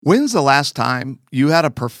When's the last time you had a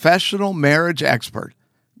professional marriage expert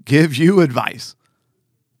give you advice,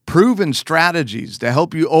 proven strategies to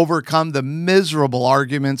help you overcome the miserable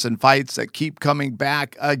arguments and fights that keep coming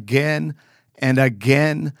back again and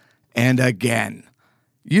again and again?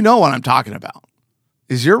 You know what I'm talking about.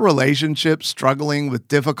 Is your relationship struggling with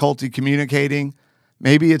difficulty communicating?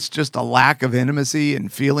 Maybe it's just a lack of intimacy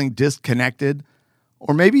and feeling disconnected.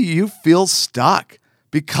 Or maybe you feel stuck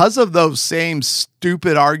because of those same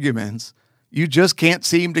stupid arguments you just can't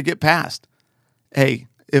seem to get past. Hey,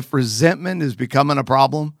 if resentment is becoming a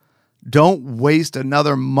problem, don't waste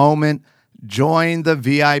another moment. Join the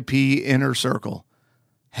VIP Inner Circle.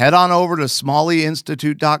 Head on over to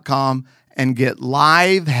smalleyinstitute.com and get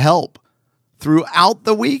live help throughout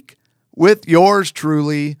the week with yours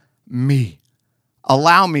truly, me.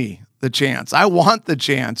 Allow me the chance. I want the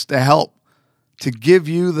chance to help, to give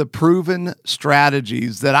you the proven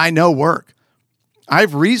strategies that I know work.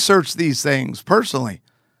 I've researched these things personally,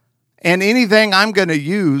 and anything I'm going to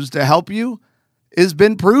use to help you has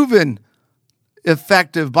been proven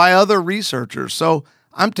effective by other researchers. So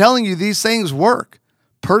I'm telling you, these things work.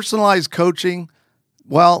 Personalized coaching,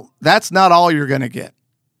 well, that's not all you're going to get.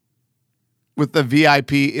 With the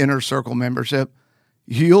VIP Inner Circle membership,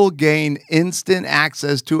 you'll gain instant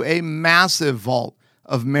access to a massive vault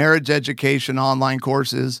of marriage education online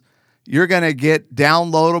courses. You're going to get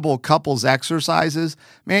downloadable couples exercises.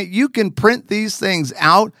 Man, you can print these things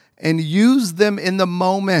out and use them in the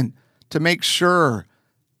moment to make sure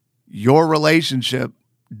your relationship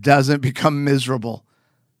doesn't become miserable.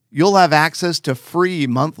 You'll have access to free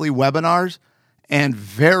monthly webinars and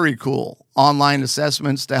very cool online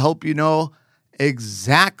assessments to help you know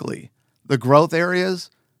exactly the growth areas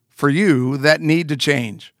for you that need to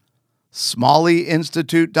change.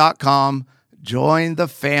 smalleyinstitute.com. Join the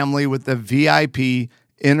family with the VIP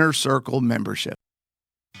Inner Circle membership.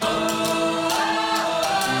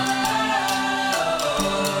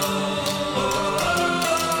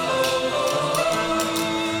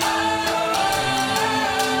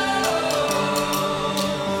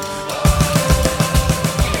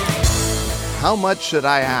 How much should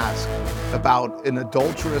I ask about an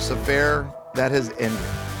adulterous affair that has ended?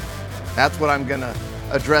 That's what I'm going to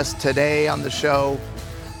address today on the show.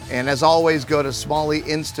 And as always, go to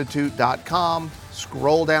smalleyinstitute.com,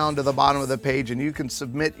 scroll down to the bottom of the page, and you can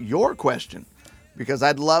submit your question, because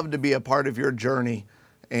I'd love to be a part of your journey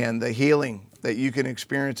and the healing that you can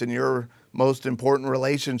experience in your most important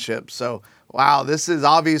relationship. So, wow, this is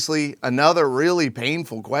obviously another really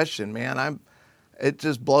painful question, man. It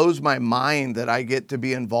just blows my mind that I get to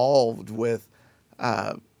be involved with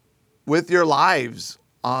your lives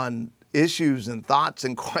on issues and thoughts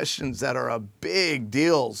and questions that are a big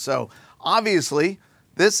deal. So obviously,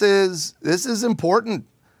 this is important.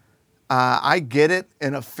 I get it.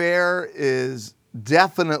 An affair is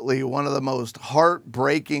definitely one of the most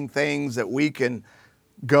heartbreaking things that we can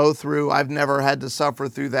go through. I've never had to suffer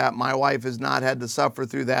through that. My wife has not had to suffer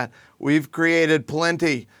through that. We've created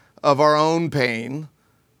plenty of our own pain,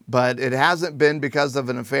 but it hasn't been because of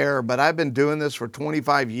an affair. But I've been doing this for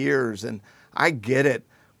 25 years, and I get it.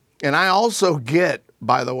 And I also get,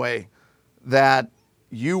 by the way, that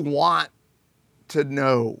you want to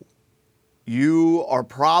know. You are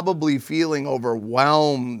probably feeling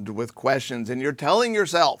overwhelmed with questions, and you're telling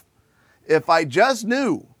yourself, if I just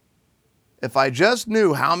knew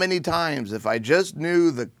how many times, if I just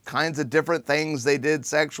knew the kinds of different things they did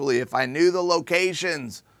sexually, if I knew the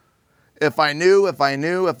locations, if I knew I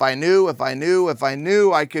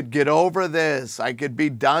could get over this, I could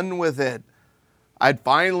be done with it, I'd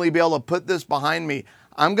finally be able to put this behind me.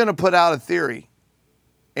 I'm going to put out a theory.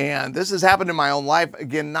 And this has happened in my own life.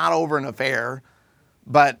 Again, not over an affair,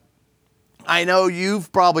 but I know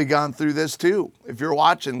you've probably gone through this too. If you're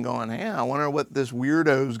watching going, hey, I wonder what this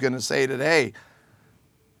weirdo is going to say today.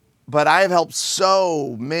 But I've helped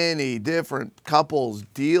so many different couples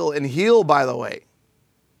deal and heal, by the way,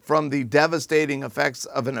 from the devastating effects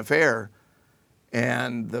of an affair.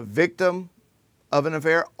 And the victim of an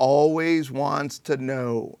affair always wants to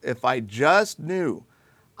know, if I just knew.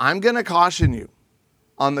 I'm going to caution you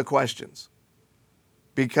on the questions,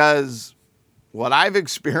 because what I've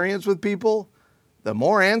experienced with people, the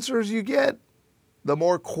more answers you get, the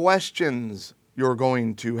more questions you're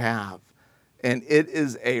going to have. And it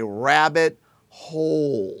is a rabbit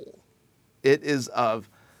hole. It is of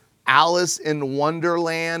Alice in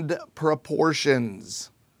Wonderland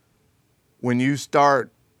proportions when you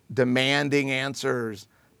start demanding answers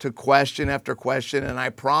to question after question. And I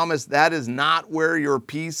promise that is not where your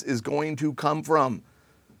peace is going to come from.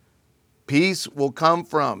 Peace will come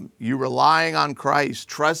from you relying on Christ,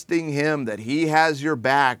 trusting him that he has your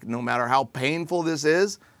back no matter how painful this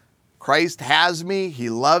is. Christ has me. He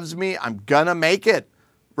loves me. I'm going to make it.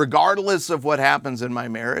 Regardless of what happens in my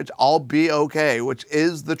marriage, I'll be okay, which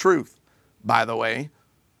is the truth, by the way.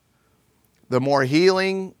 The more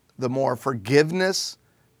healing, the more forgiveness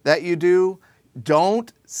that you do,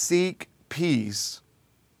 don't seek peace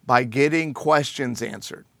by getting questions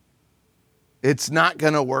answered. It's not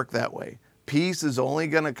going to work that way. Peace is only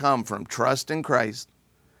going to come from trust in Christ,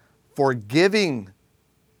 forgiving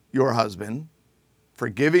your husband,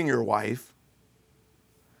 forgiving your wife,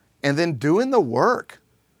 and then doing the work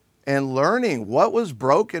and learning what was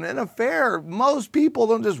broken in an affair. Most people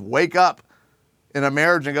don't just wake up in a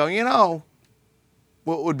marriage and go, you know,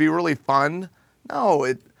 what would be really fun? No,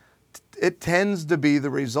 it tends to be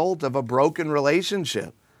the result of a broken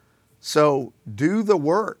relationship. So do the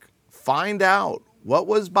work. Find out what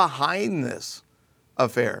was behind this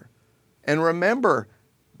affair. And remember,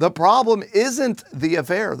 the problem isn't the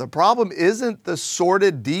affair. The problem isn't the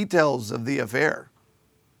sordid details of the affair.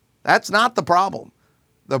 That's not the problem.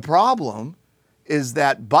 The problem is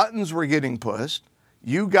that buttons were getting pushed.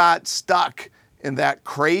 You got stuck in that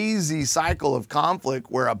crazy cycle of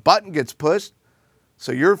conflict where a button gets pushed.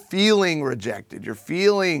 So you're feeling rejected. You're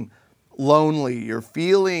feeling lonely. You're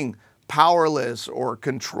feeling powerless or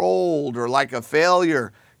controlled or like a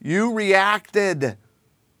failure. You reacted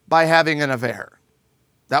by having an affair.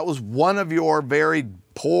 That was one of your very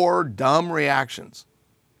poor, dumb reactions.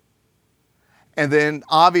 And then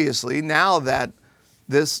obviously now that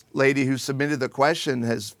this lady who submitted the question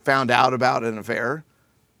has found out about an affair,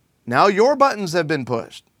 now your buttons have been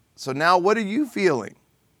pushed. So now what are you feeling?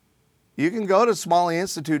 You can go to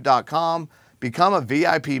smalleyinstitute.com, become a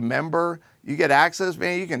VIP member. You get access,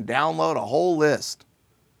 man. You can download a whole list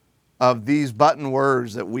of these button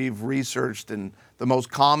words that we've researched and the most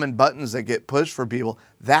common buttons that get pushed for people.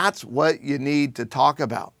 That's what you need to talk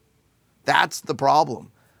about. That's the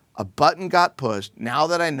problem. A button got pushed. Now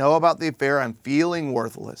that I know about the affair, I'm feeling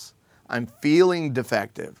worthless. I'm feeling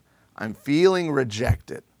defective. I'm feeling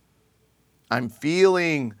rejected. I'm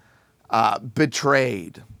feeling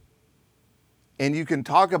betrayed. And you can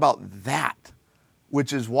talk about that,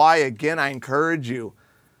 which is why, again, I encourage you,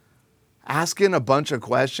 asking a bunch of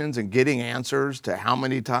questions and getting answers to how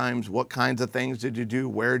many times, what kinds of things did you do,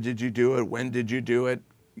 where did you do it, when did you do it,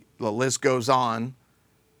 the list goes on,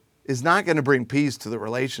 is not going to bring peace to the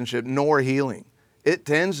relationship nor healing. It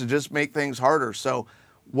tends to just make things harder. So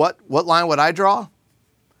what line would I draw?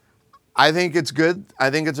 I think it's good. I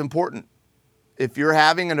think it's important. If you're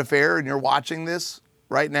having an affair and you're watching this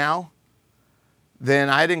right now,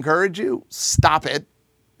 then I'd encourage you, stop it.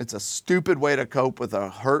 It's a stupid way to cope with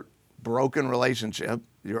a hurt, broken relationship.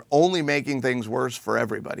 You're only making things worse for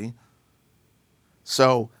everybody.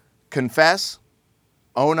 So confess,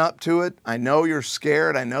 own up to it. I know you're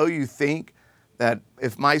scared. I know you think that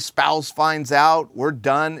if my spouse finds out, we're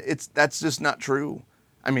done. That's just not true.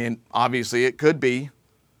 I mean, obviously it could be,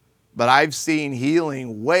 but I've seen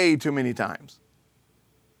healing way too many times.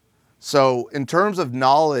 So in terms of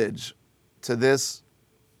knowledge to this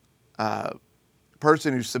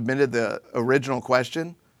person who submitted the original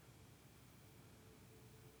question,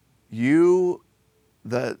 the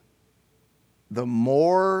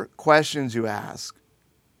more questions you ask,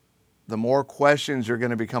 the more questions you're going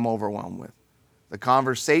to become overwhelmed with. The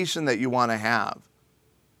conversation that you want to have,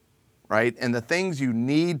 right? And the things you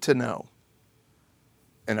need to know.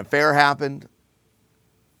 An affair happened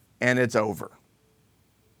and it's over.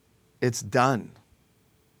 It's done.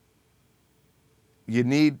 You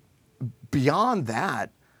need, beyond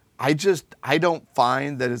that, I don't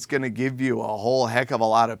find that it's going to give you a whole heck of a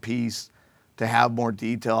lot of peace to have more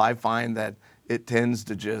detail. I find that it tends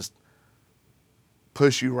to just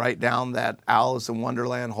push you right down that Alice in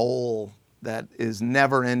Wonderland hole that is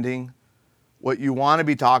never ending. What you want to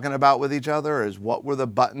be talking about with each other is what were the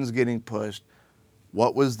buttons getting pushed?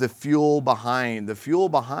 What was the fuel behind? The fuel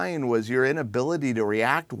behind was your inability to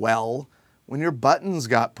react well when your buttons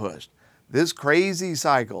got pushed. This crazy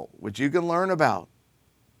cycle, which you can learn about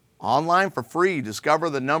online for free. Discover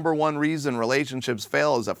the #1 reason relationships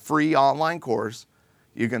fail is a free online course.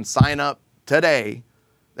 You can sign up today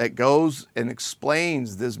that goes and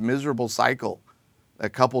explains this miserable cycle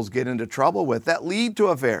that couples get into trouble with that lead to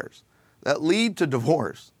affairs, that lead to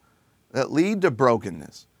divorce, that lead to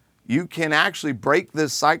brokenness. You can actually break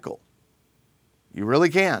this cycle. You really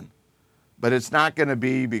can. But it's not going to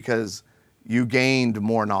be because you gained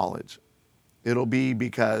more knowledge. It'll be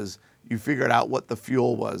because you figured out what the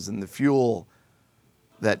fuel was, and the fuel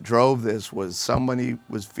that drove this was somebody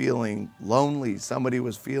was feeling lonely, somebody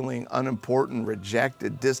was feeling unimportant,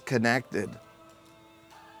 rejected, disconnected,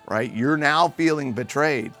 right? You're now feeling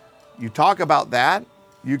betrayed. You talk about that,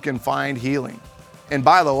 you can find healing. And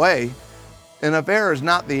by the way, an affair is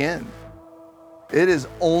not the end. It is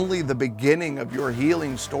only the beginning of your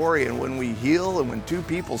healing story. And when we heal and when two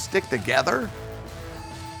people stick together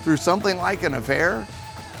through something like an affair,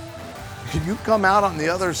 you come out on the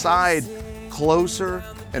other side closer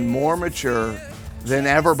and more mature than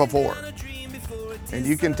ever before. And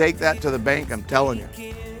you can take that to the bank, I'm telling you.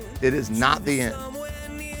 It is not the end.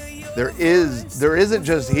 There isn't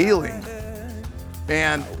just healing.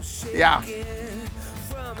 And yeah,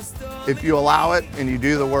 if you allow it and you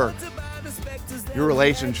do the work, your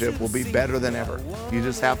relationship will be better than ever. You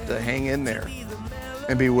just have to hang in there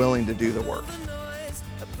and be willing to do the work.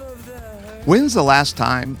 When's the last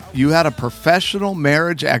time you had a professional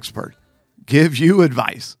marriage expert give you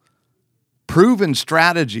advice, proven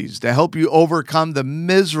strategies to help you overcome the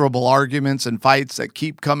miserable arguments and fights that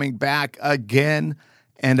keep coming back again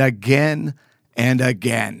and again and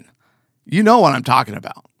again? You know what I'm talking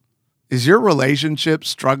about. Is your relationship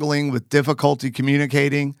struggling with difficulty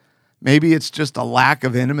communicating? Maybe it's just a lack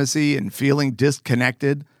of intimacy and feeling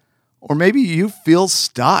disconnected. Or maybe you feel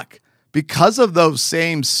stuck because of those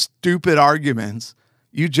same stupid arguments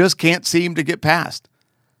you just can't seem to get past.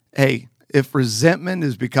 Hey, if resentment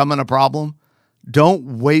is becoming a problem,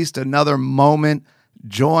 don't waste another moment.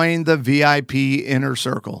 Join the VIP Inner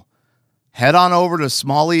Circle. Head on over to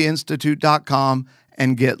smalleyinstitute.com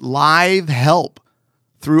and get live help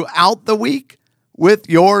throughout the week with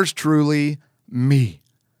yours truly, me.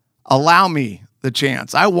 Allow me the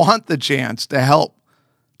chance. I want the chance to help,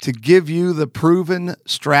 to give you the proven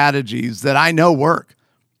strategies that I know work.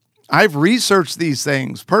 I've researched these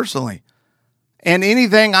things personally, and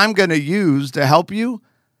anything I'm going to use to help you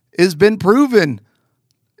has been proven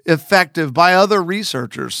effective by other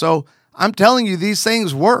researchers. So I'm telling you, these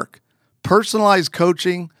things work. Personalized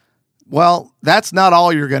coaching, well, that's not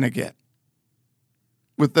all you're going to get.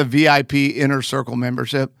 With the VIP Inner Circle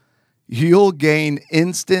membership, you'll gain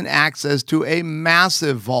instant access to a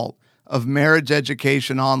massive vault of marriage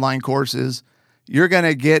education online courses. You're going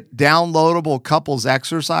to get downloadable couples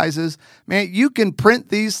exercises. Man, you can print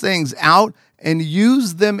these things out and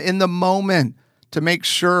use them in the moment to make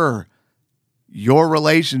sure your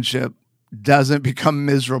relationship doesn't become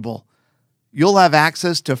miserable. You'll have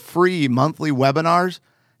access to free monthly webinars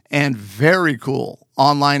and very cool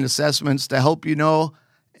online assessments to help you know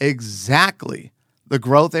exactly the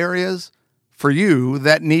growth areas for you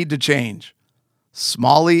that need to change.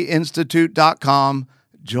 smalleyinstitute.com.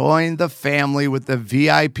 Join the family with the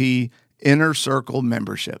VIP Inner Circle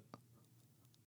membership.